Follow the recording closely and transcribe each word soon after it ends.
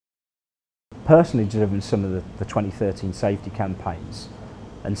personally delivering some of the 2013 safety campaigns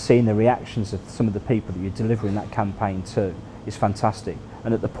and seeing the reactions of some of the people that you're delivering that campaign to is fantastic.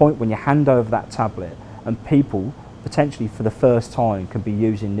 And at the point when you hand over that tablet and people potentially for the first time can be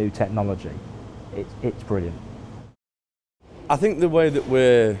using new technology, it's brilliant. I think the way that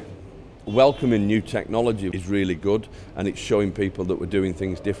we're welcoming new technology is really good, and it's showing people that we're doing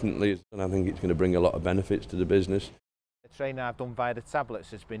things differently, and I think it's going to bring a lot of benefits to the business. The training I've done via the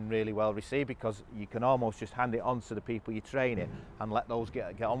tablets has been really well received, because you can almost just hand it on to the people you're training and let those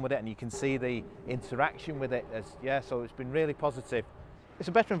get on with it, and you can see the interaction with it. So it's been really positive. It's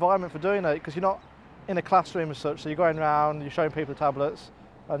a better environment for doing it because you're not in a classroom as such, so you're going around, you're showing people the tablets,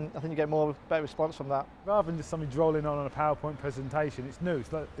 and I think you get better response from that. Rather than just somebody rolling on a PowerPoint presentation, it's new,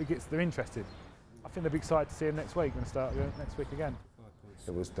 so they're interested. I think they'll be excited to see them next week and start next week again.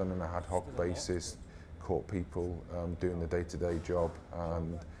 It was done on a ad hoc basis, caught people doing the day-to-day job,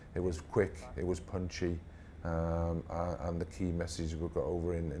 and it was quick, it was punchy, and the key message we got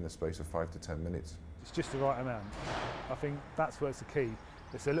over in the space of 5 to 10 minutes. It's just the right amount. I think that's where it's the key.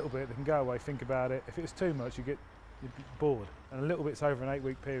 It's a little bit, they can go away, think about it. If it was too much, you'd be bored. And a little bit's over an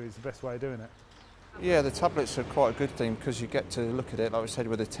 8-week period is the best way of doing it. Yeah, the tablets are quite a good thing because you get to look at it, like we said,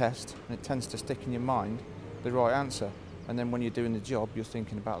 with a test, and it tends to stick in your mind the right answer. And then when you're doing the job, you're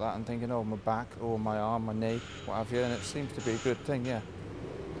thinking about that and thinking, oh, my back, or my arm, my knee, what have you, and it seems to be a good thing, yeah.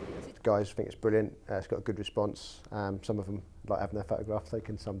 The guys think it's brilliant, it's got a good response. Some of them like having their photograph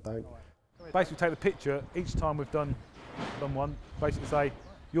taken, some don't. Basically take the picture each time we've done one, basically say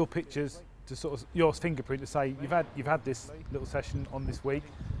your pictures, to sort of your fingerprint to say you've had this little session on this week.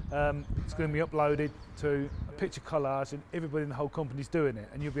 It's going to be uploaded to a picture collage, and everybody in the whole company's doing it,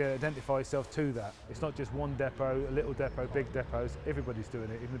 and you'll be able to identify yourself to that. It's not just one depot, a little depot, big depots, everybody's doing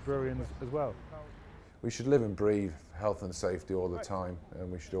it, even the brewery as well. We should live and breathe health and safety all the time,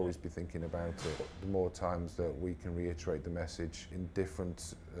 and we should always be thinking about it. The more times that we can reiterate the message in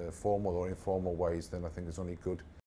different formal or informal ways, then I think it's only good.